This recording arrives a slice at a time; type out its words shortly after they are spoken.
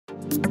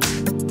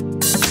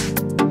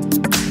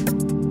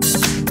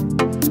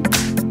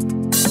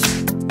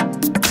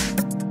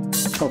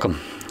Welcome!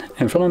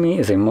 In front of me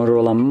is a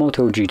Motorola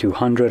Moto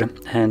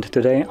G200, and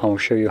today I'll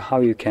show you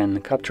how you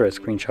can capture a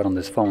screenshot on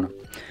this phone.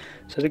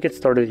 So to get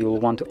started, you'll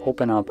want to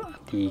open up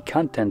the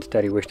content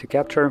that you wish to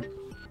capture.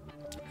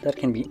 That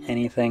can be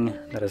anything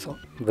that is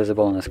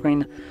visible on the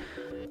screen.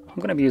 I'm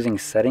going to be using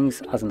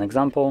settings as an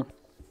example.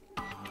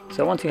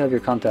 So once you have your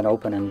content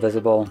open and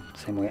visible,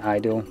 same way I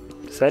do,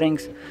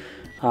 settings,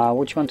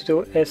 what you want to do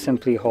is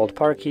simply hold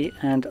power key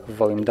and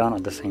volume down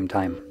at the same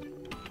time.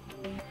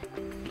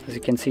 As you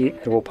can see,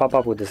 it will pop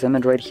up with this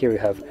image right here. You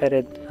have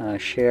edit,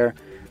 share,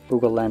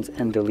 Google Lens,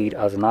 and delete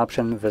as an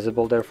option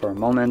visible there for a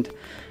moment.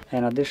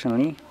 And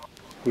additionally,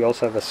 we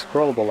also have a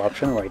scrollable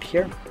option right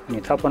here. When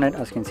you tap on it,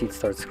 as you can see, it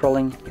starts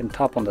scrolling. You can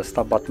tap on the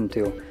stop button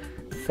to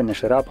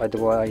finish it up,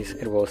 otherwise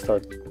it will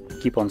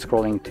keep on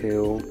scrolling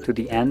to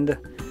the end,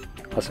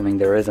 assuming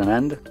there is an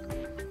end.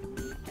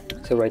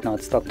 So right now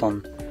it's stopped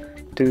on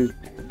two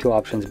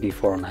options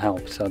before on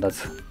help, so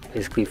that's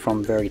basically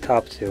from very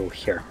top to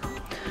here.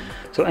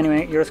 So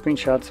anyway, your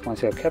screenshots,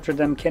 once you have captured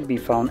them, can be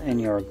found in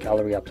your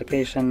gallery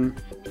application,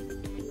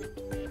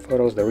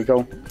 photos, there we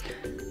go,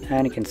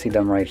 and you can see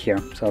them right here.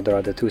 So there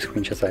are the two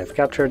screenshots I have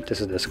captured.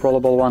 This is the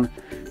scrollable one,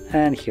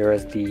 and here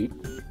is the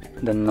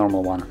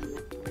normal one.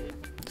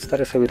 So that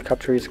is how you would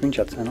capture your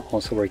screenshots and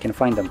also where you can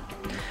find them.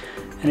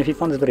 And if you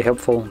found this very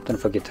helpful, don't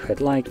forget to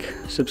hit like,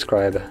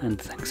 subscribe,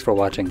 and thanks for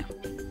watching.